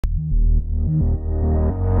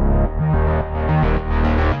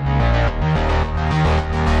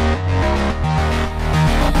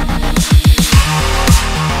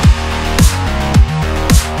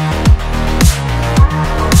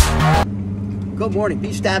Good morning,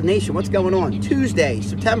 Beach Stav Nation. What's going on? Tuesday,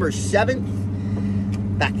 September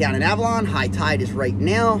 7th. Back down in Avalon. High tide is right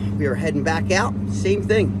now. We are heading back out. Same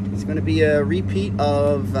thing. It's going to be a repeat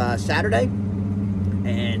of Saturday.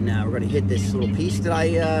 And we're going to hit this little piece that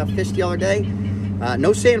I fished the other day.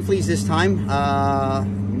 No sand fleas this time.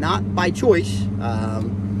 Not by choice.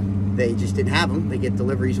 They just didn't have them. They get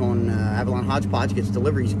deliveries on Avalon Hodgepodge gets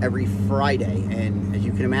deliveries every Friday. And as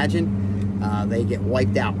you can imagine, they get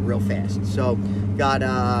wiped out real fast. So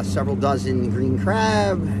got several dozen green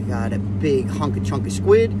crab, got a big chunk of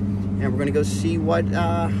squid, and we're gonna go see what we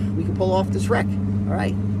can pull off this wreck. All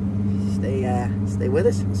right, stay with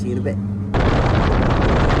us. See you in a bit.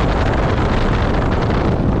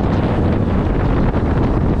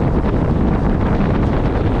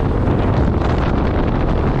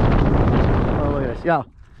 Oh, look at this. Yo,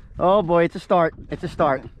 oh boy, it's a start. It's a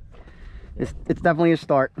start. It's definitely a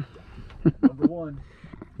start. Number one.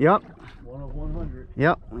 Yep. 1 of 100.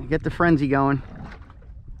 Yep. Get the frenzy going.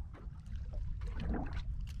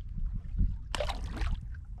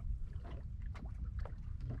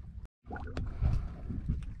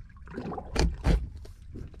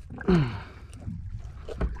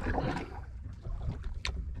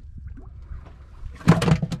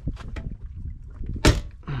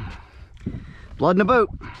 Blood in the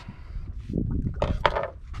boat.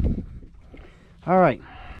 All right.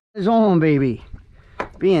 It's on, baby.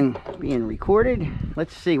 Being recorded.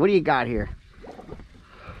 Let's see, what do you got here?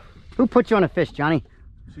 Who put you on a fish, Johnny?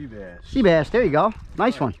 Seabass. Seabass, there you go.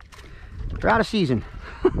 Nice one. They're out of season.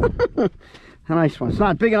 A nice one. It's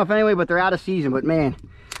not big enough anyway, but they're out of season. But man,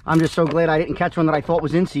 I'm just so glad I didn't catch one that I thought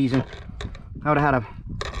was in season. I would have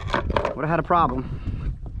had a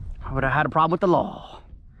problem. I would have had a problem with the law.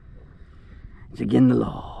 It's again the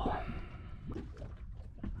law.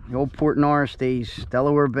 The old Port Norris days,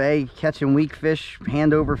 Delaware Bay, catching weak fish,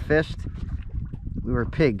 hand over fist. We were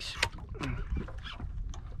pigs.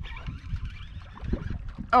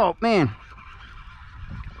 Oh man,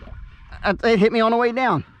 it hit me on the way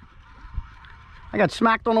down. I got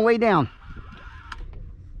smacked on the way down.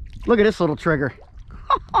 Look at this little trigger.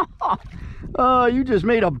 Oh, you just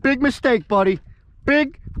made a big mistake, buddy.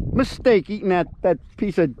 Big mistake eating that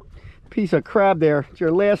piece of crab there. It's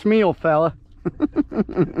your last meal, fella.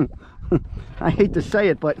 I hate to say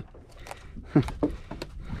it, but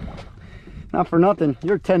not for nothing.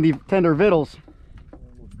 You're tender victuals.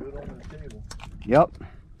 Good on the table. Yep.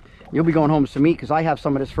 You'll be going home with some meat because I have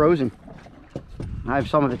some of this frozen. I have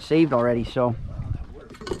some of it saved already, so.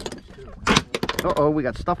 Uh-oh, we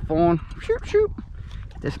got stuff falling. Shoot, shoot.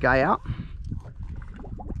 Get this guy out.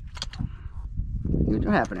 What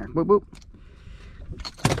happened there? Boop, boop.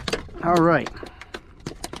 All right.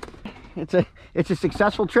 It's a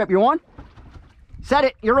successful trip. You on? Set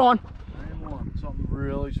it. You're on. I am on. Something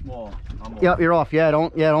really small. I'm Yep, you're off. Yeah,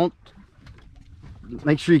 don't.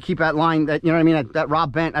 Make sure you keep that line. That, you know what I mean. That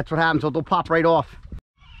rod bent. That's what happens. They'll pop right off.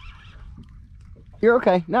 You're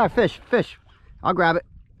okay. No, fish. I'll grab it.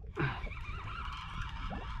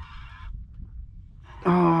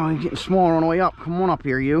 Oh, you're getting smaller on the way up. Come on up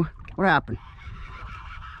here, you. What happened?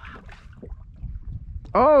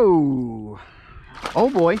 Oh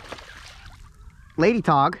boy. Lady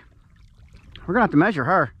Tog. We're gonna have to measure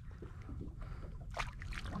her.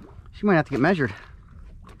 She might have to get measured.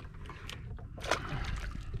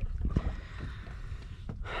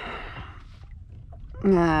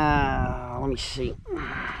 Let me see.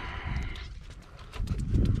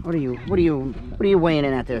 What are you weighing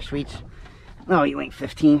in at there, sweets? No, you ain't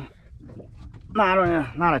 15. Not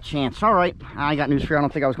a chance. All right, I got news for you. I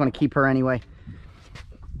don't think I was going to keep her anyway.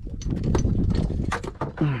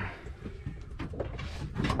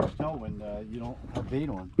 When you don't have bait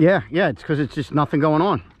on. Yeah, it's because it's just nothing going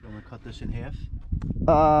on. You want to cut this in half?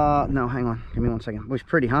 No, hang on. Give me 1 second. It was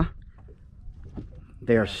pretty, huh?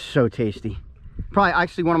 They are so tasty. Probably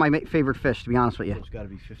actually one of my favorite fish, to be honest with you. It's got to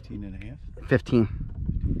be 15 and a half. 15.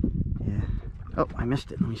 Yeah. Oh, I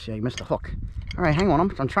missed it. Let me see. I missed the hook. All right, hang on.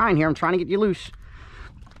 I'm trying here. I'm trying to get you loose.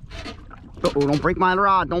 Uh-oh, don't break my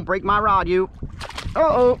rod. Don't break my rod, you.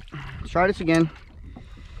 Uh-oh. Let's try this again.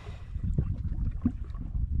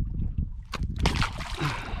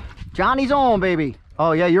 Johnny's on, baby.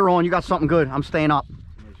 Oh, yeah, you're on. You got something good. I'm staying up.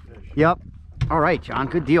 Nice fish. Yep. All right, John.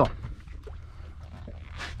 Good deal.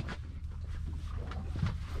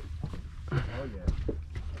 Oh, yeah.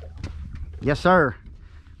 Yes, sir.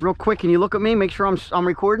 Real quick, can you look at me? Make sure I'm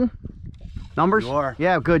recording? Numbers? You are.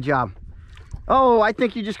 Yeah, good job. Oh, I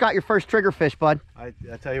think you just got your first trigger fish, bud. I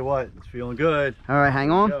tell you what, it's feeling good. All right, hang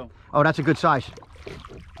on. Oh, that's a good size.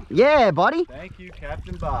 Yeah, buddy. Thank you,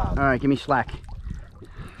 Captain Bob. All right, give me slack.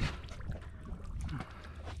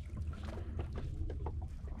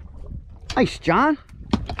 Nice, John.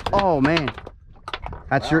 Oh man,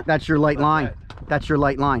 that's your light line. That's your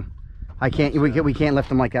light line. I can't. We can't lift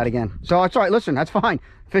them like that again. So it's all right. Listen, that's fine.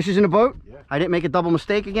 Fish is in the boat. Yeah. I didn't make a double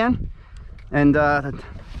mistake again. And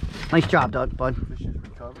nice job, bud. Fish is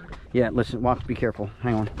recovered. Yeah. Listen, watch. Be careful.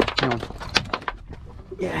 Hang on. Hang on.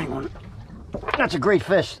 Yeah, hang on. That's a great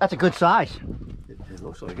fish. That's a good size. It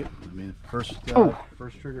looks like it. I mean, first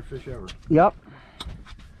trigger fish ever. Yep.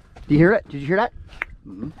 Do you hear it? Did you hear that?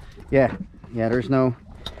 Mm-hmm. Yeah. Yeah. There's no.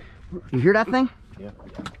 You hear that thing? Yeah.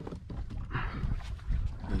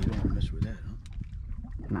 You don't want to mess with that,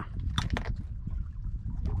 huh?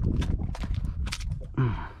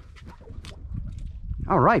 No.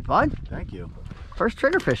 All right, bud. Thank you. First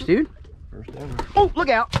trigger fish, dude. First ever. Oh, look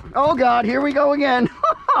out. Oh, God. Here we go again.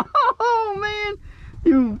 Oh, man.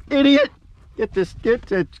 You idiot. Get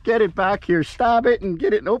it back here. Stab it and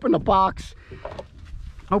get it and open the box.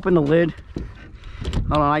 Open the lid.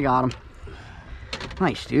 Hold on, I got him.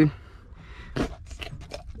 Nice, dude.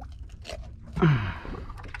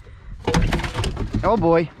 Oh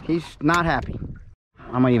boy, he's not happy.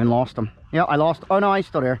 I might even lost him. Yeah, I lost. Oh no, he's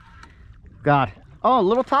still there. God. Oh,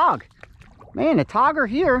 little tog. Man, a togger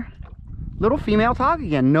here. Little female tog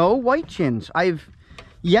again. No white chins. I've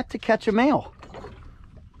yet to catch a male.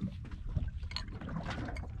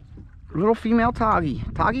 Little female toggy.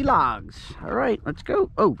 Toggy logs. All right, let's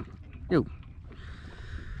go. Oh, ew.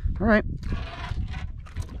 All right.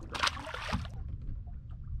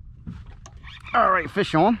 All right,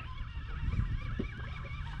 fish on.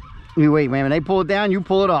 You wait, man. When they pull it down, you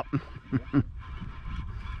pull it up.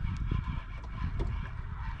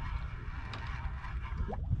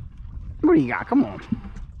 What do you got? Come on.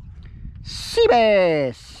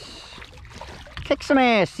 Seabass. Kick some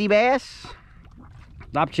ass, Seabass.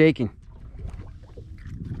 Stop shaking.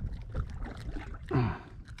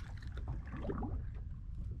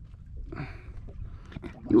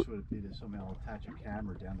 This would be to somehow attach a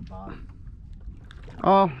camera down the bottom.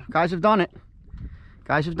 Oh, guys have done it.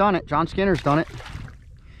 Guys have done it. John Skinner's done it.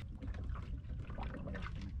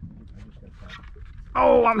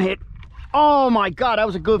 Oh, I'm hit. Oh my God, that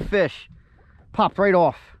was a good fish. Popped right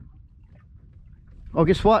off. Oh,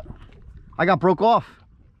 guess what? I got broke off.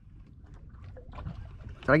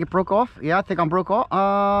 Did I get broke off? Yeah, I think I'm broke off.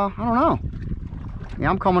 I don't know. Yeah,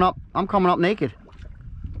 I'm coming up naked.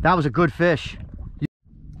 That was a good fish.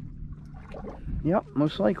 Yep,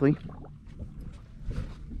 most likely.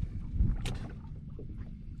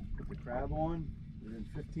 Put the crab on within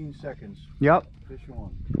 15 seconds. Yep. Fish on.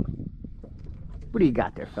 What do you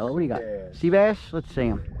got there, fella? What do you got? Seabass. Seabass? Let's see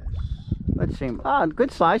him. Let's see him. Ah, good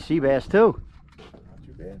size seabass too. Not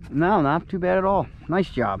too bad. No, not too bad at all. Nice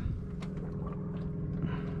job.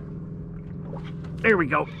 There we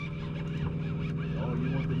go. Oh,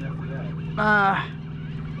 you want the net for that?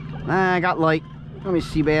 I got light. Let me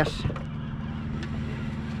see, bass.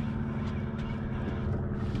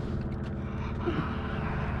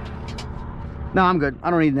 No, I'm good. I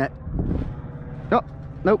don't need net. Oh,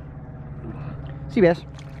 nope. Sea bass.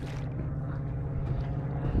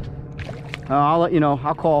 I'll let you know.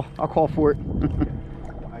 I'll call for it.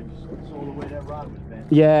 I just saw the way that rod was bent.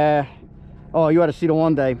 Yeah. Oh, you ought to see the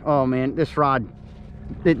one day. Oh man, this rod,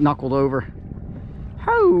 it knuckled over.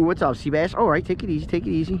 Oh, what's up, sea bass? All right, take it easy, take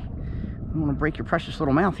it easy. I don't want to break your precious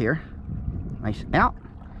little mouth here. Nice. Out.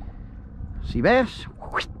 Sea bass.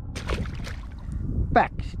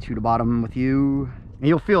 Back to the bottom with you. And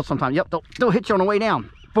you'll feel it sometimes. Yep, they'll hit you on the way down.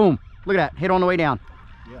 Boom. Look at that. Hit on the way down.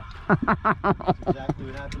 Yeah. That's exactly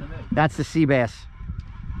what happened to me. That's the sea bass.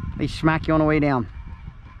 They smack you on the way down.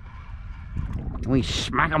 And we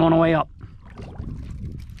smack them on the way up.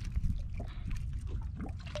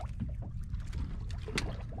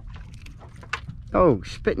 Oh,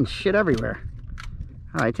 spitting shit everywhere.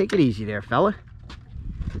 All right, take it easy there, fella.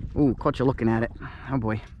 Ooh, caught you looking at it. Oh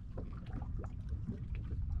boy.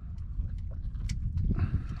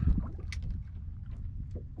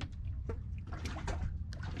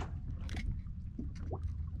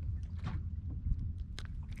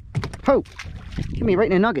 Oh, give me right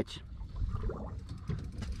in the nuggets.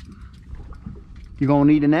 You gonna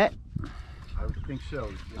need a net? I would think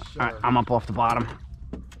so. Yes, sir. All right, I'm up off the bottom.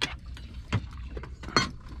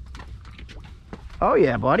 Oh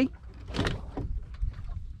yeah, buddy.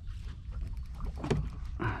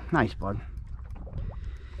 Nice, bud.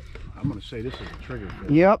 I'm gonna say this is a trigger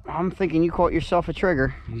fish. Yep, I'm thinking you caught yourself a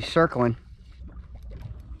trigger. He's circling.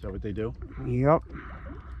 Is that what they do? Yep.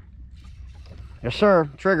 Yes, sir.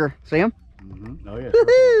 Trigger. See him? Mm-hmm. Oh, yeah.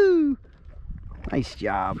 Woohoo! Nice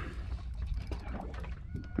job.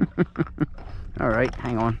 All right,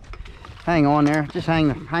 hang on. Hang on there. Just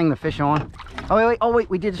hang the fish on. Oh, wait, oh, wait,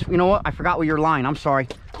 we did, you know what? I forgot with your line. I'm sorry.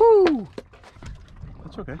 Whoo!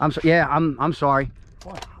 That's okay. Yeah, I'm sorry.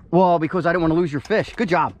 Why? Well, because I didn't want to lose your fish. Good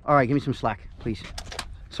job. All right, give me some slack, please.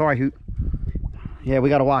 Sorry, Hoot. Yeah, we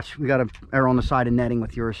got to watch. We got to err on the side of netting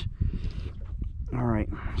with yours. All right,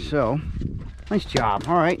 so nice job.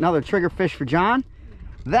 All right, another trigger fish for John.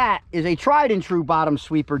 That is a tried and true bottom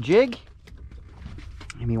sweeper jig.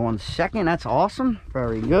 Give me 1 second. That's awesome.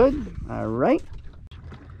 Very good. All right.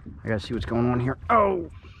 I got to see what's going on here.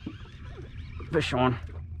 Oh, fish on.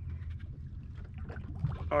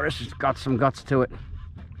 Oh, this has got some guts to it.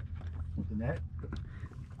 With the net?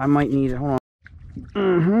 I might need it. Hold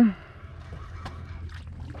on.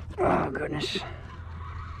 Oh, goodness.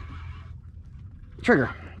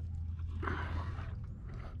 Trigger.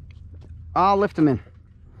 I'll lift him in.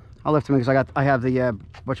 I'll lift him in because I have the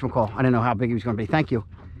whatchamacall. I didn't know how big he was going to be. Thank you.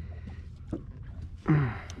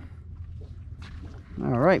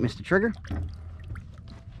 All right, Mr. Trigger.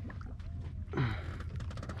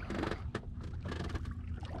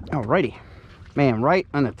 Alrighty. Man, right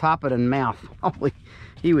on the top of the mouth. Holy,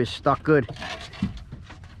 he was stuck good.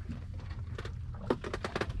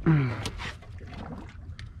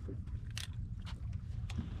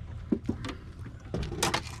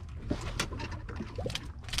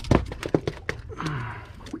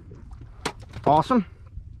 Awesome.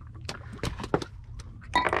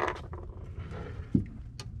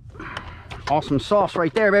 Awesome sauce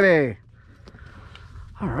right there, baby.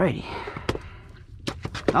 Alrighty.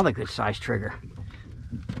 Another good size trigger.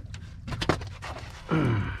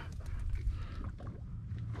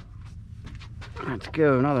 Let's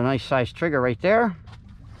go. Another nice size trigger right there.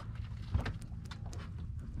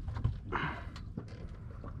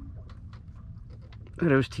 Look at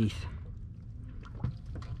those teeth.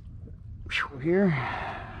 Here.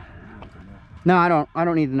 No, I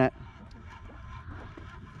don't need the net.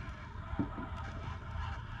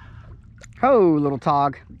 Oh, little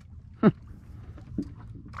tog.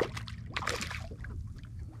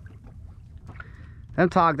 Them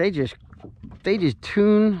tog, they just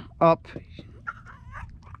tune up.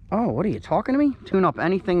 Oh, what are you talking to me? Tune up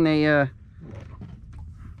anything they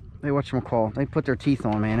whatchamacall. They put their teeth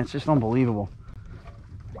on, man. It's just unbelievable.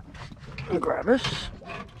 Grab this.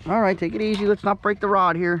 All right, take it easy. Let's not break the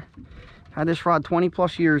rod here. Had this rod 20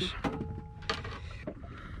 plus years.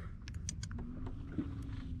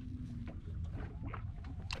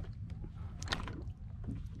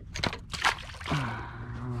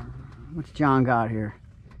 What's John got here?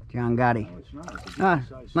 John Gotti. No, it's not. It's a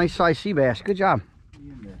size. Nice size sea bass. Good job.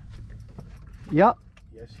 In there. Yep.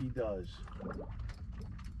 Yes, he does.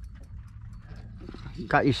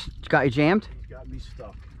 Got you jammed? He's got me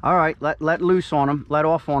stuck. All right, let loose on him. Let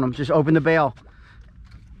off on him. Just open the bail.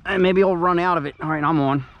 And maybe he'll run out of it. All right, I'm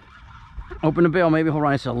on. Open the bail. Maybe he'll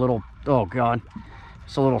run. It's a little, oh God.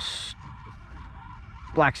 It's a little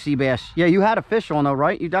black sea bass. Yeah, you had a fish on though,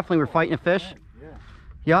 right? You definitely were fighting a fish.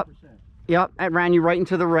 Yeah. 100%. Yep, that ran you right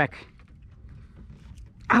into the wreck.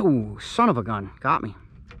 Oh, son of a gun. Got me.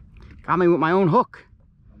 Got me with my own hook.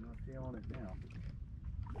 I'm not feeling it now.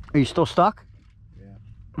 Are you still stuck? Yeah.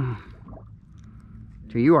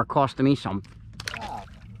 Dude, you are costing me some I'm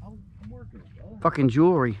working, brother. fucking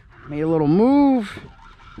jewelry. Made a little move.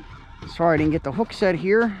 Sorry I didn't get the hook set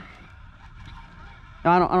here. No,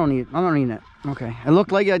 I don't need that. Okay. It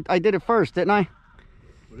looked like I did it first, didn't I?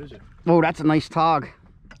 What is it? Oh, that's a nice tog.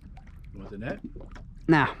 You want the net?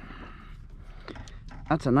 Nah.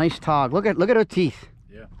 That's a nice tog. Look at her teeth.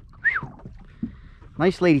 Yeah.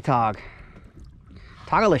 Nice lady tog.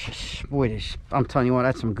 Togalicious. Boy, this, I'm telling you what,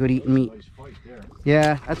 that's some good eating meat. Nice fight there.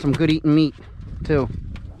 Yeah, that's some good eating meat too.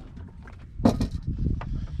 A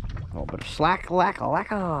little bit of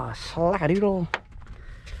slack-a-doodle.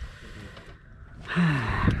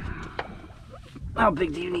 How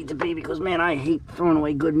big do you need to be? Because man, I hate throwing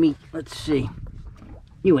away good meat. Let's see.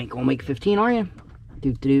 You ain't gonna make 15, are you?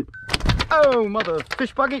 Doot. Oh, mother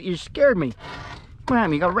fish bucket, you scared me. What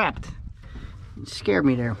happened? You got wrapped. You scared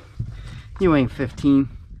me there. You ain't 15.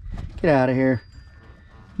 Get out of here.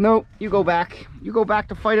 Nope, you go back. You go back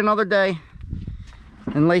to fight another day.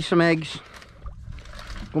 And lay some eggs.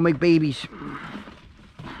 Go make babies.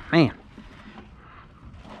 Man.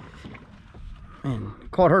 Man,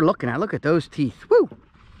 caught her looking at. Look at those teeth. Woo!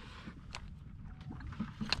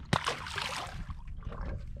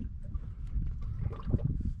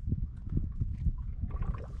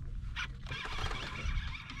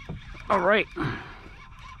 All right.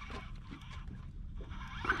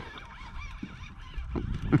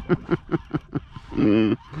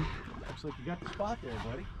 Looks like you got the spot there,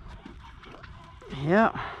 buddy.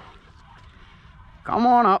 Yeah. Come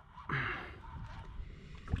on up.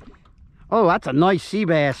 Oh, that's a nice sea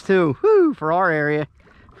bass too. Whoo, for our area.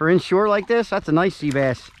 For inshore like this, that's a nice sea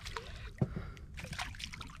bass.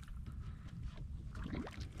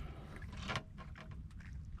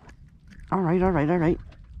 All right, all right, all right.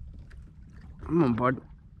 Come on, bud.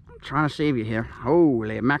 I'm trying to save you here.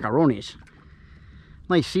 Holy macaronis.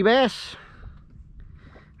 Nice sea bass.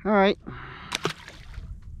 All right.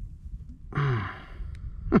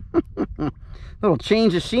 Little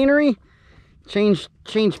change of scenery, change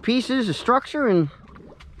pieces of structure, and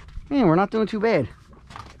man, we're not doing too bad.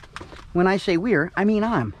 When I say we're, I mean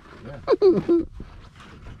I'm. Yeah. What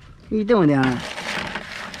are you doing down there?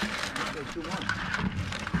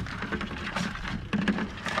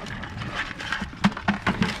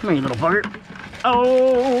 Come here, you little bugger.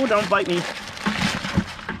 Oh, don't bite me.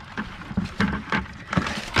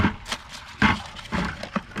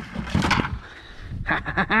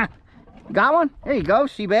 Got one? There you go,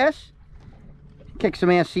 sea bass. Kick some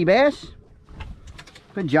ass, sea bass.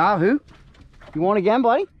 Good job, Hoot. You want again,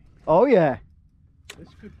 buddy? Oh yeah. This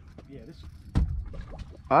could, yeah, this.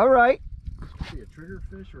 All right. This could be a trigger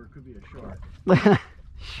fish or it could be a shark.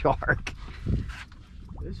 Shark.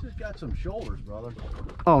 This has got some shoulders, brother.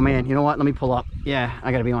 Oh man, you know what? Let me pull up. Yeah,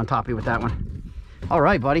 I gotta be on top of you with that one. All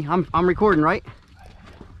right, buddy. I'm recording, right?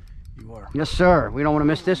 You are. Yes, sir. We don't want to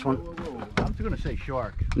miss this one. Whoa, whoa, whoa. I'm gonna say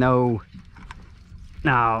shark. No.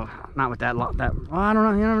 No, not with that lot. That well, I don't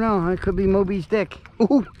know. You never know. It could be Moby's dick.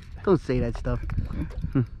 Ooh, don't say that stuff.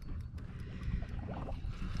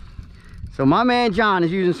 So my man John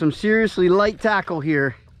is using some seriously light tackle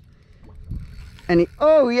here. And he,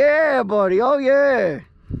 oh yeah, buddy. Oh yeah.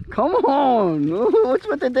 Come on. What's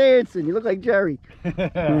with the dancing? You look like Jerry.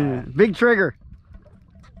 Yeah. Big trigger.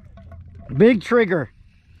 Big trigger.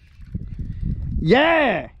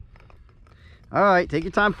 Yeah. All right, take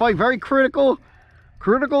your time. Fight. Very critical.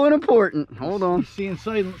 Critical and important. Hold on. He's seeing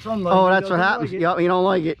sunlight. Oh, that's what happens. Yep, you don't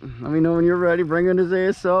like it. Let me know when you're ready. Bringing his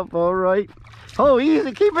ass up. All right. Oh,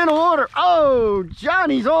 easy. Keep in order. Oh,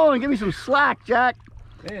 Johnny's on. Give me some slack, Jack.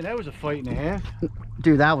 Man, that was a fight and a half.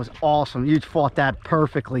 Dude, that was awesome. You fought that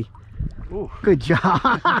perfectly. Ooh. Good job.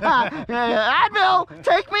 Advil,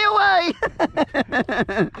 take me away.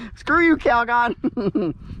 Screw you, Calgon.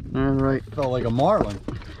 All right. Felt like a marlin.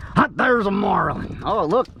 There's a marlin. Oh,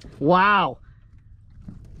 look. Wow.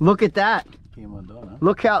 Look at that. Came undone, huh?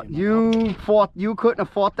 Look how you fought. You couldn't have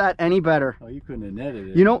fought that any better. Oh, you couldn't have netted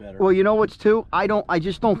it. You know, better. well, you know what's too? I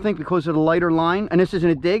just don't think because of the lighter line, and this isn't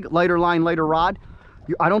a dig, lighter line, lighter rod.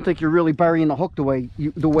 I don't think you're really burying the hook the way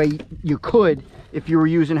you could if you were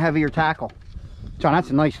using heavier tackle. John, that's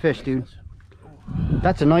a nice fish, dude.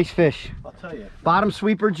 That's a nice fish. I'll tell you.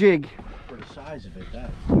 Bottomsweeper jig. For the size of it,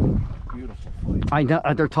 that's beautiful fight. I know,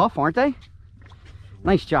 they're tough, aren't they?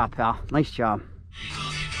 Nice job, pal. Nice job.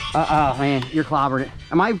 Oh man, you're clobbering it.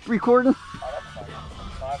 Am I recording?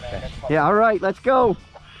 Yeah, all right, let's go.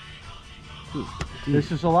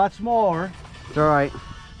 This is a lot smaller. It's all right.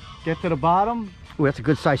 Get to the bottom. Ooh, that's a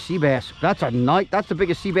good sized sea bass. That's the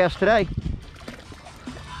biggest sea bass today.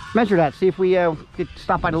 Measure that, see if we get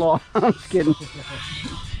stopped by the law. I'm just kidding.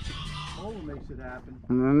 Oh, makes it happen.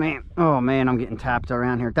 Man, oh man, I'm getting tapped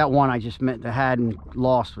around here. That one I just had and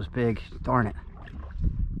lost was big. Darn it.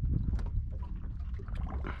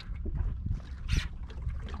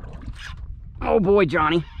 Oh boy,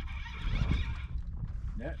 Johnny.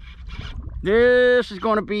 Net. This is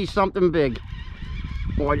going to be something big.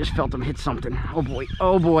 Oh, I just felt him hit something. Oh boy,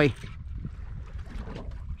 oh boy.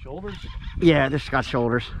 Shoulders? Yeah, this got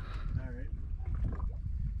shoulders.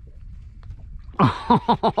 All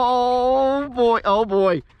right. Oh boy, oh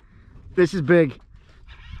boy. This is big.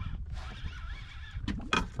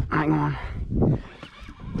 Hang on.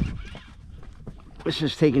 This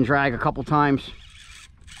is taking drag a couple times.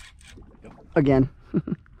 Again.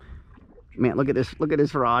 Man, look at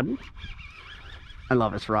this rod. I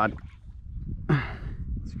love this rod.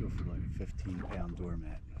 Let's go for like a 15-pound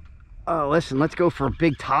doormat. Oh, listen, let's go for a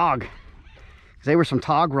big tog. Because they were some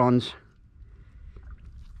tog runs.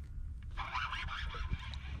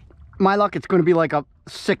 My luck, it's going to be like a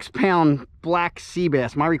 6-pound black sea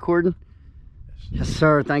bass. Am I recording? Yes,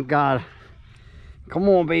 sir. Thank God. Come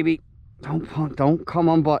on, baby. Don't come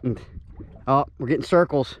unbuttoned. Oh, we're getting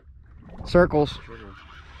circles. Circles.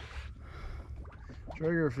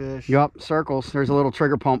 Trigger fish. Yup, circles. There's a little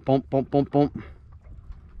trigger pump. Bump, bump, bump, bump.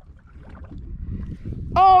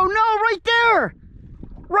 Oh no, right there!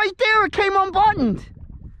 Right there, it came unbuttoned.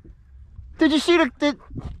 Did you see the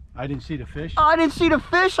I didn't see the fish. I didn't see the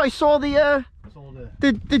fish. I saw the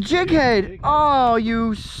jig head. Oh,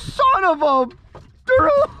 you son of a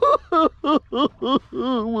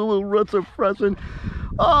little rats are pressing.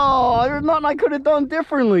 Oh, there's nothing I could have done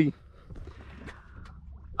differently.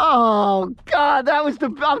 Oh, God, that was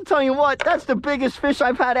I'm telling you what, that's the biggest fish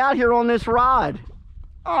I've had out here on this rod.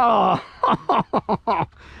 Oh,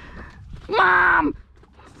 Mom!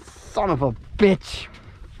 Son of a bitch.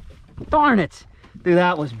 Darn it. Dude,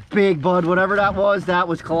 that was big, bud. Whatever that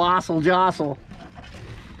was colossal jostle.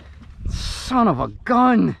 Son of a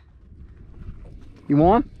gun. You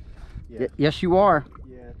on? Yeah. Yes, you are.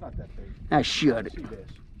 Yeah, it's not that big. I should. Seabass.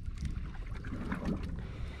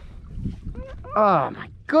 Oh, my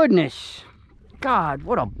goodness. God,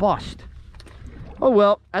 what a bust. Oh,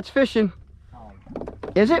 well, that's fishing.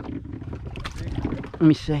 Is it? Let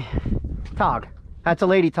me see. Tog. That's a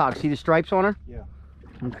lady tog. See the stripes on her? Yeah.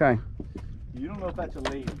 Okay. You don't know if that's a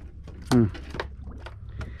lady.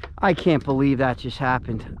 I can't believe that just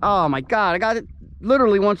happened. Oh my God, I got it.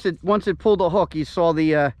 Literally once it pulled the hook, you saw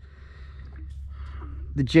the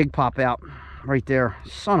jig pop out right there.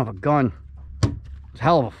 Son of a gun. It's a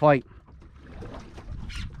hell of a fight.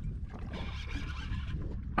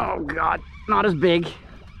 Oh God, not as big.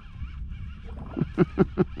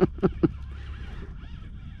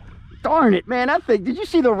 Darn it, man, that thing, did you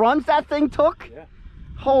see the runs that thing took? Yeah.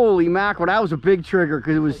 Holy mackerel, that was a big trigger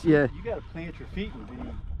because it was, yeah. You gotta plant your feet and be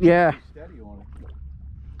steady on it.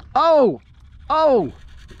 Oh! Oh!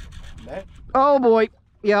 That? Oh boy.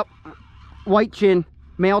 Yep. White chin.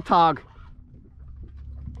 Male tog.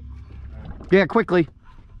 Yeah, quickly.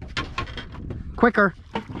 Quicker.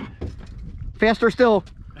 Faster still.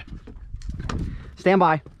 Stand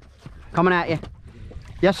by. Coming at you.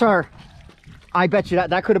 Yes, sir. I bet you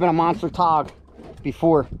that could have been a monster tog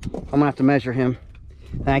before. I'm gonna have to measure him.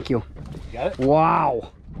 Thank you. Got it?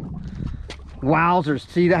 Wow. Wowzers.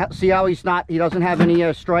 See that? See how he doesn't have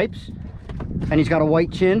any stripes? And he's got a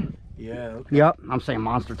white chin. Yeah, okay. Yep, I'm saying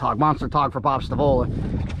monster tog for Bob Stavola.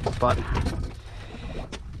 But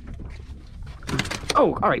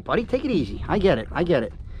oh, all right, buddy, take it easy. I get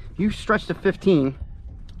it. You stretched to 15.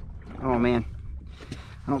 Oh man,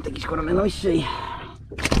 I don't think he's gonna. Let me see.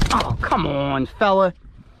 Oh, come on, fella.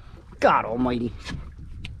 God almighty.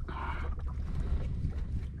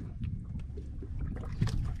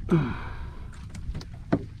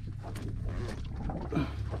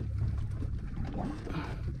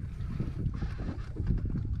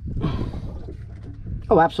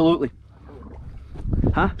 Oh, absolutely.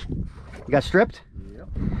 Huh? You got stripped? Yep.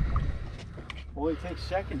 Boy, it takes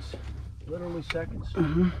seconds. Literally seconds.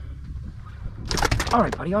 All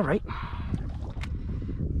right, buddy, all right.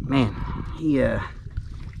 Man, he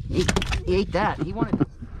ate that. He wanted...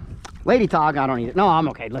 Lady tog, I don't need it. No, I'm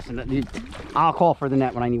okay. Listen, I'll call for the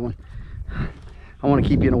net when I need one. I want to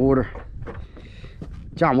keep you in order.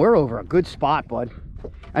 John, we're over a good spot, bud.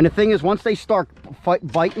 And the thing is, once they start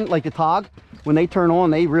biting, like the tog, when they turn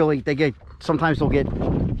on, sometimes they'll get,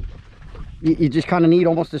 you just kind of need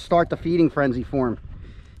almost to start the feeding frenzy for them,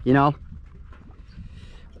 you know?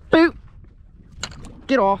 Boop!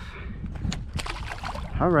 Get off.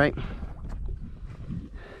 All right.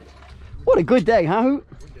 What a good day, huh?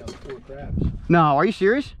 We're down 4 crabs. No, are you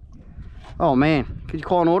serious? Oh man, could you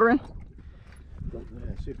call an order in? Yeah,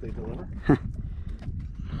 see if they deliver.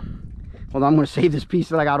 Well, I'm gonna save this piece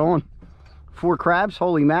that I got on. 4 crabs,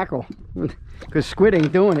 holy mackerel. Because squid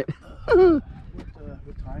ain't doing it. What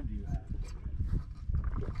time do you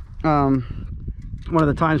have? One of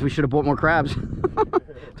the times we should have bought more crabs.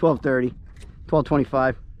 12:30,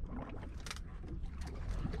 12:25.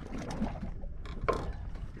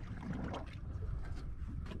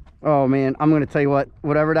 Oh man, I'm gonna tell you what,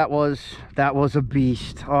 whatever that was a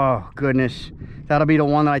beast. Oh goodness, that'll be the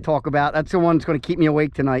one that I talk about. That's the one that's gonna keep me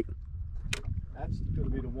awake tonight. That's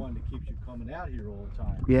gonna be the one that keeps you coming out here all the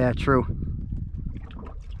time. Yeah, true.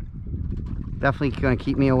 Definitely gonna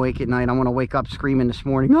keep me awake at night. I'm gonna wake up screaming this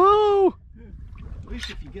morning. No! At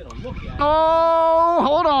least if you get a look at it. Oh,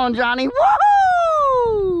 hold on, Johnny.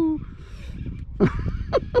 Woohoo!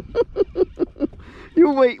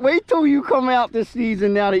 You wait till you come out this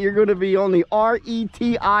season now that you're gonna be on the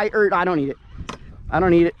RETI. I don't need it. I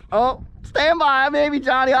don't need it. Oh, stand by, baby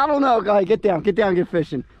Johnny. I don't know. Go ahead, get down, get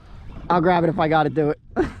fishing. I'll grab it if I gotta do it.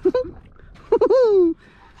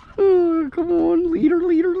 Oh, come on, leader,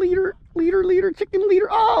 chicken leader.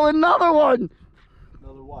 Oh, another one.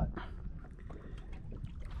 Another what?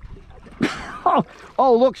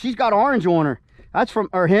 Oh, look, she's got orange on her. That's from,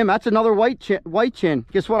 or him, that's another white chin.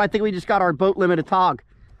 Guess what? I think we just got our boat limited tog.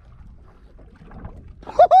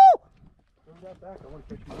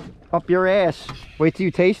 Up your ass. Wait till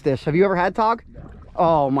you taste this. Have you ever had tog? No.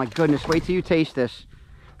 Oh my goodness, wait till you taste this.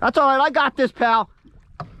 That's all right, I got this, pal.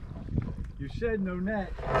 You said no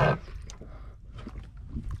net.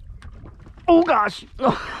 Oh gosh.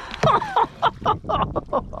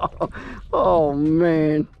 Oh Oh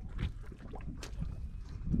man.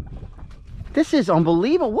 This is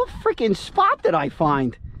unbelievable. What freaking spot did I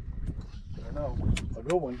find? I don't know. A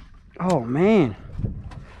good one. Oh man.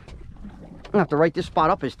 I'm gonna have to write this spot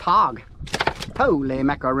up as Tog. Holy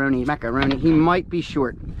macaroni, macaroni. He might be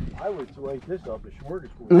short. I would write this up as short as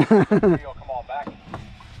possible. Maybe I'll come on back.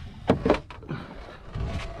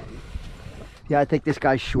 Yeah, I think this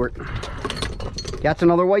guy's short. That's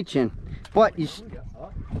another white chin. But you.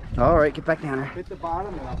 All right, get back down there. Hit the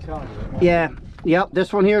bottom and I'll tell you. Yeah. Yep.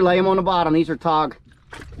 This one here, lay him on the bottom. These are Tog.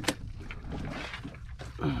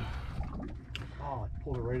 Oh, I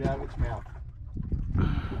pulled it right out of its mouth.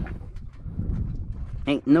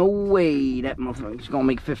 Ain't no way that motherfucker's gonna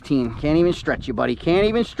make 15. Can't even stretch you, buddy. Can't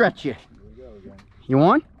even stretch you. Here we go again. You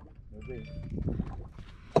won? No bait.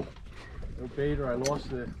 No bait or I lost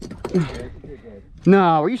the...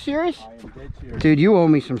 No, are you serious? I am dead serious. Dude, you owe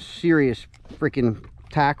me some serious freaking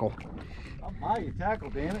tackle. I'm high, you tackle,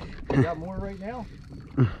 damn it. You got more right now?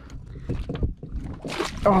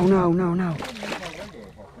 Oh, no, no, no.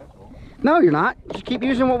 No, you're not. Just keep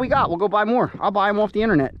using what we got. We'll go buy more. I'll buy them off the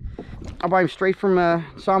internet. I'll buy them straight from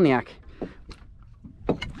Somniac.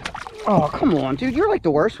 Oh, come on, dude. You're like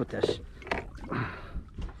the worst with this.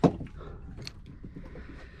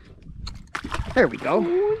 There we go.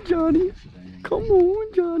 Come on, Johnny. Come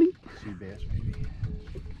on, Johnny. Seabass, maybe.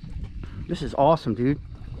 This is awesome, dude.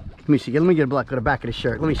 Let me see. Let me get a look at the back of the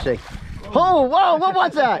shirt. Let me see. Oh, whoa, what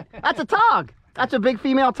was that? That's a Tog. That's a big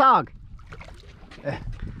female Tog.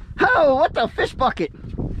 Oh, what the fish bucket?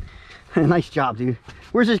 Nice job, dude.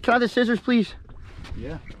 Where's this? Can I have the scissors, please?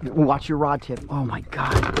 Yeah. Watch your rod tip. Oh my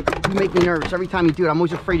God. You make me nervous. Every time you do it, I'm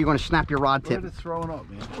always afraid you're going to snap your rod tip. Look at it throwing up,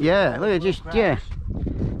 man. Yeah, look at just, yeah.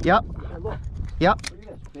 Yep. Hey, look. Yep. Look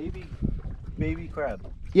at this. Baby crab.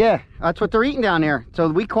 Yeah, that's what they're eating down there. So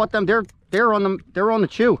we caught them. They're on the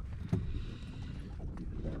chew.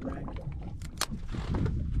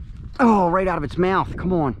 Oh, right out of its mouth.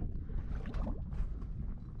 Come on.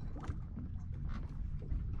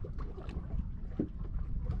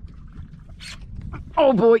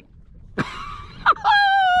 Oh boy.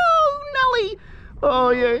 Oh, Nelly. Oh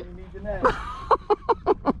yeah.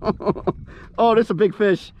 Oh, this is a big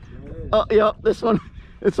fish. Oh yeah, this one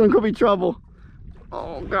could be trouble.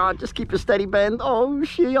 Oh God, just keep a steady bend. Oh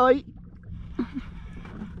shit.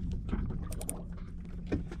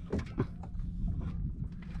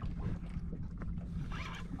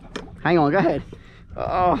 Hang on, go ahead.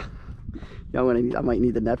 Oh, yeah, I might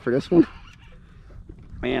need the net for this one.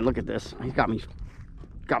 Man, look at this. He's got me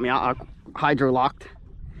hydro locked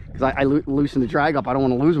because I loosened the drag up. I don't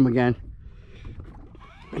want to lose him again.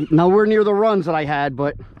 Nowhere near the runs that I had,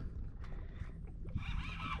 but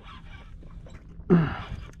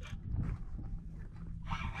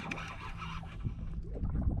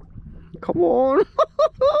come on.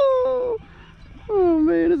 Oh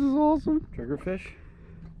man, this is awesome. Triggerfish?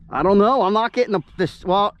 I don't know. I'm not getting this.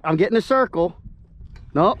 Well, I'm getting a circle.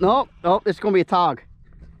 Nope, nope, nope. It's gonna be a Tog.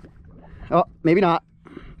 Oh, maybe not.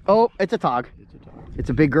 Oh, it's a Tog. It's a Tog. It's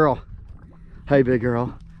a big girl. Hey, big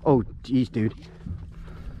girl. Oh, geez, dude.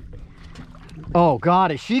 Oh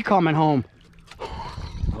God, is she coming home?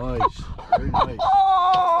 Nice. Very nice.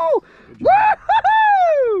 Oh!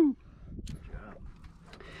 Woohoo!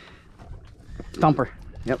 Stumper.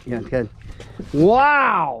 Yep, yeah, good.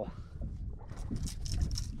 Wow!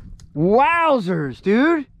 Wowzers,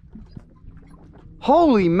 dude!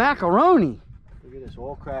 Holy macaroni! Look at this,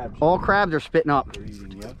 all crabs. All crabs are spitting up. They're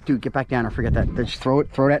eating, yep. Dude, get back down there. Forget that. Just throw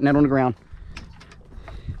that net on the ground.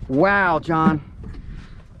 Wow, John.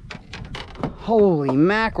 Holy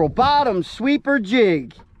mackerel. Bottomsweeper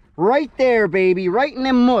jig. Right there, baby. Right in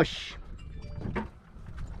the mush.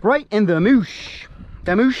 Right in the moosh.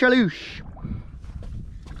 The moosh-a-loosh.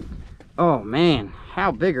 Oh, man.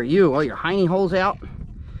 How big are you? Oh, your hiney hole's out.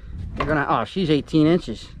 You're gonna... Oh, she's 18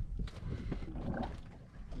 inches.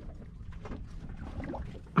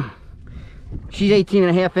 She's 18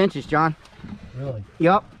 and a half inches, John. Really?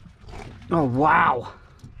 Yep. Oh, wow.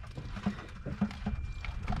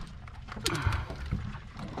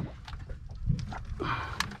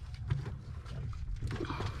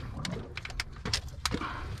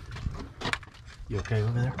 You okay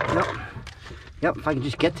over there? Yep. Yep, if I can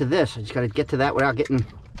just get to this, I just gotta get to that without getting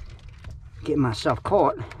myself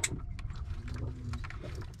caught.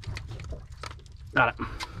 Got it.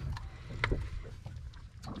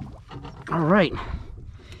 All right.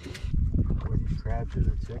 Boy, these crabs are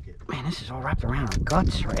the ticket. Man, this is all wrapped around her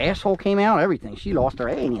guts. Her asshole came out, everything. She lost her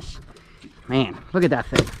anus. Man, look at that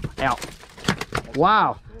thing. Out.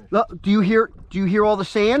 Wow. Look, do you hear all the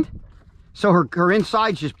sand? So her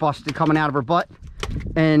inside's just busted coming out of her butt.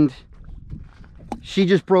 And She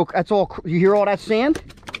just broke. That's all. You hear all that sand?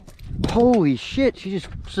 Holy shit. She just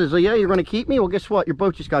says, oh, yeah, you're going to keep me? Well, guess what? Your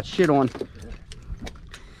boat just got shit on.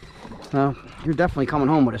 Well, you're definitely coming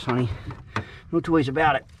home with us, honey. No two ways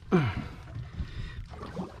about it.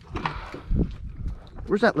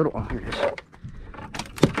 Where's that little... Oh, here it is.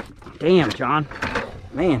 Damn, John.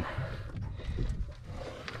 Man.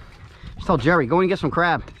 Just tell Jerry, go and get some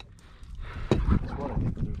crab. That's what I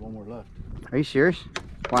think, there's one more left. Are you serious?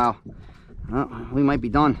 Wow. Well, we might be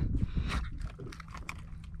done.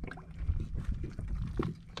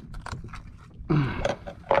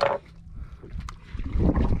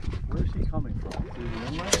 Where's he coming from? Through the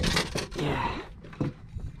inlet? Yeah. I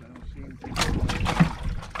don't see anything.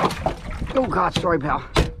 Oh, God, sorry, pal.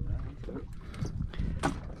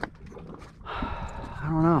 I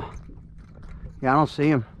don't know. Yeah, I don't see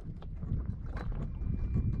him.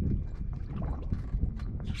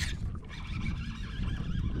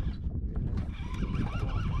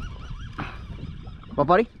 What,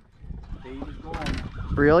 buddy? Dave is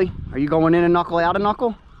gone. Really? Are you going in and knuckle, out of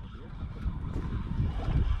knuckle?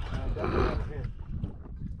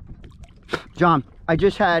 John, I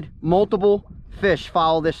just had multiple fish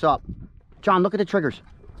follow this up. John, look at the triggers.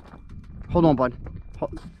 Hold on, bud.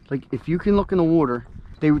 Like, if you can look in the water,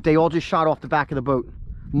 they all just shot off the back of the boat.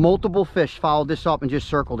 Multiple fish followed this up and just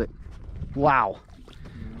circled it. Wow.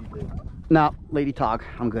 No, Lady Tog,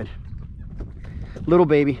 I'm good. Little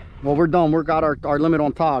baby. Well, we're done. We've got our limit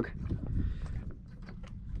on Tog.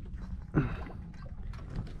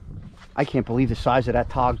 I can't believe the size of that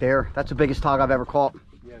Tog there. That's the biggest Tog I've ever caught.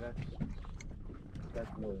 Yeah, that's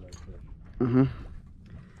really nice fish. Mm-hmm.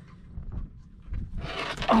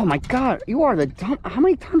 Oh my God, you are the dumb. How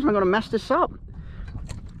many times am I going to mess this up?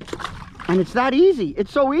 And it's that easy.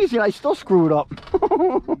 It's so easy, and I still screw it up.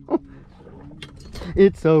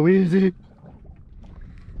 It's so easy.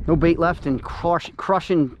 No bait left and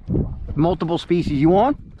crushing multiple species. You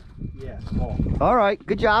on? Yeah, small. All right,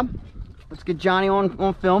 good job. Let's get Johnny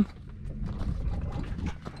on film.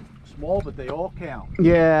 Small, but they all count.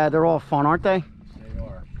 Yeah, they're all fun, aren't they? They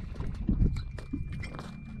are.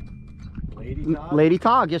 Lady Tog? Lady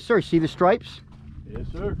Tog, yes sir. See the stripes? Yes,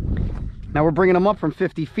 sir. Now we're bringing them up from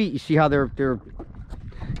 50 feet. You see how their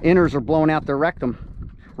inners are blowing out their rectum.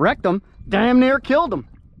 Rectum? Damn near killed them.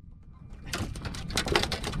 She's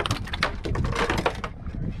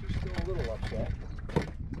still a little upset.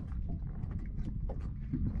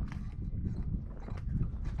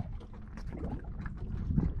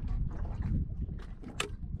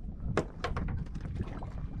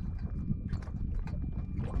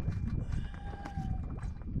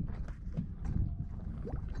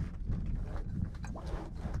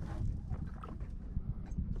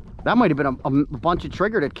 That might have been a bunch of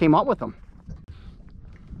trigger that came up with them.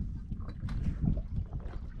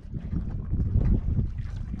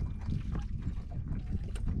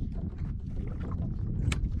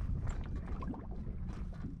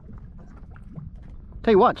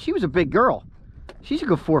 Tell you what, she was a big girl. She's a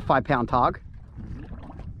good 4 or 5 pound Tog.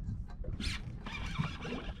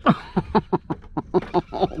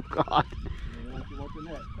 Oh God.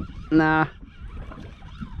 Nah.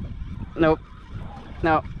 Nope.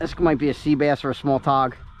 No, this might be a Seabass or a small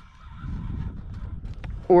Tog.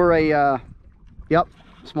 Or a, yep,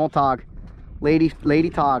 small Tog. Lady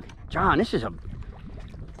Tog. John, this is a,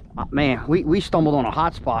 man, we stumbled on a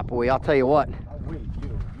hot spot, boy, I'll tell you what. Oh, wait,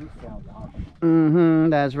 you found the hot spot. Mm-hmm,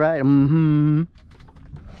 that's right, mm-hmm.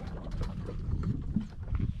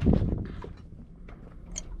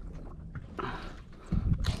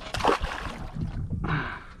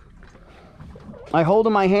 I hold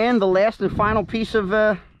in my hand the last and final piece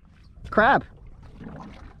of crab.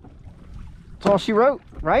 That's all she wrote,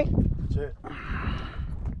 right? That's it.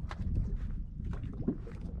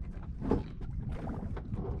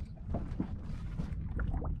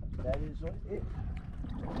 That is it.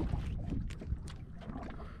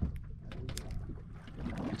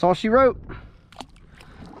 That's all she wrote.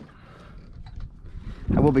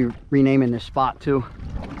 I will be renaming this spot too.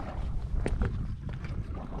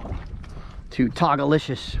 To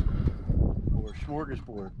Togalicious. Or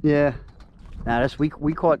smorgasbord. Yeah. Now this we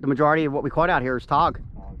caught the majority of what we caught out here is Tog.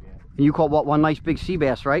 Oh, yeah. And you caught what, one nice big sea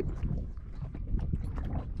bass, right?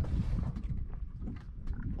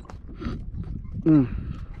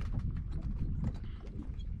 Mm.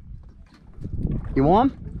 You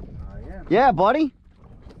want 'em? I am. Yeah, buddy.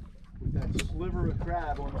 With that sliver of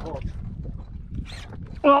crab on the hook.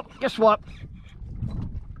 Well, guess what?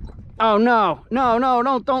 Oh no,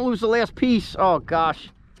 don't lose the last piece. Oh gosh.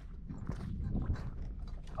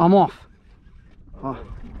 I'm off. Oh.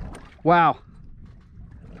 Wow.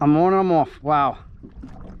 I'm on and I'm off. Wow.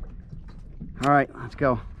 All right, let's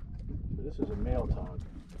go. So this is a male tog.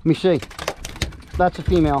 Let me see. That's a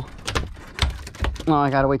female. Oh,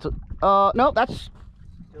 I gotta wait till. No, that's.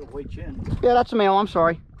 Got a white chin. Yeah, that's a male. I'm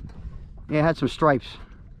sorry. Yeah, it had some stripes.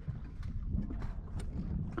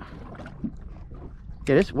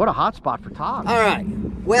 Yeah, this, what a hot spot for togs. All right.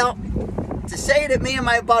 Well, to say that me and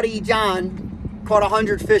my buddy John caught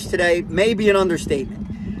 100 fish today may be an understatement.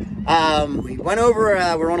 We went over,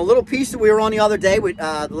 we're on a little piece that we were on the other day with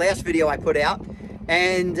the last video I put out.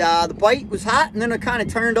 And the bite was hot and then it kind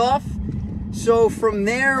of turned off. So from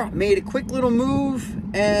there, made a quick little move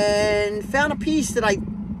and found a piece that I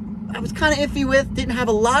was kind of iffy with. Didn't have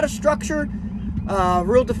a lot of structure,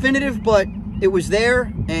 real definitive, but it was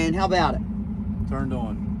there. And how about it? Turned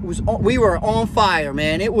on. It was, we were on fire,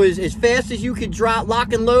 man. It was as fast as you could drop,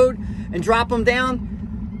 lock and load and drop them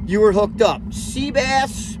down. You were hooked up.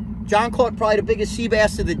 Seabass. John caught probably the biggest sea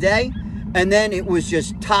bass of the day. And then it was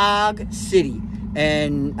just Tog City.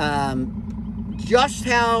 And just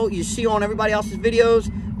how you see on everybody else's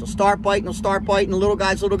videos, they'll start biting, the little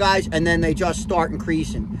guys, and then they just start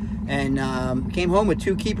increasing. And came home with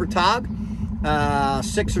 2 keeper tog,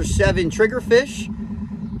 6 or 7 trigger fish,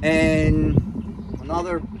 and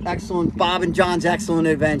another excellent, Bob and John's excellent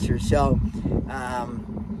adventure. So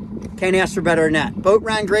can't ask for better than that. Boat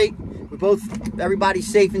ran great. We both, everybody's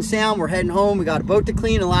safe and sound. We're heading home. We got a boat to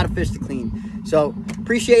clean and a lot of fish to clean. So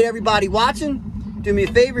appreciate everybody watching. Do me a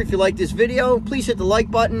favor, if you like this video, please hit the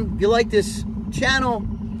like button. If you like this channel,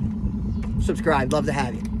 subscribe. Love to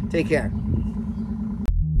have you. Take care.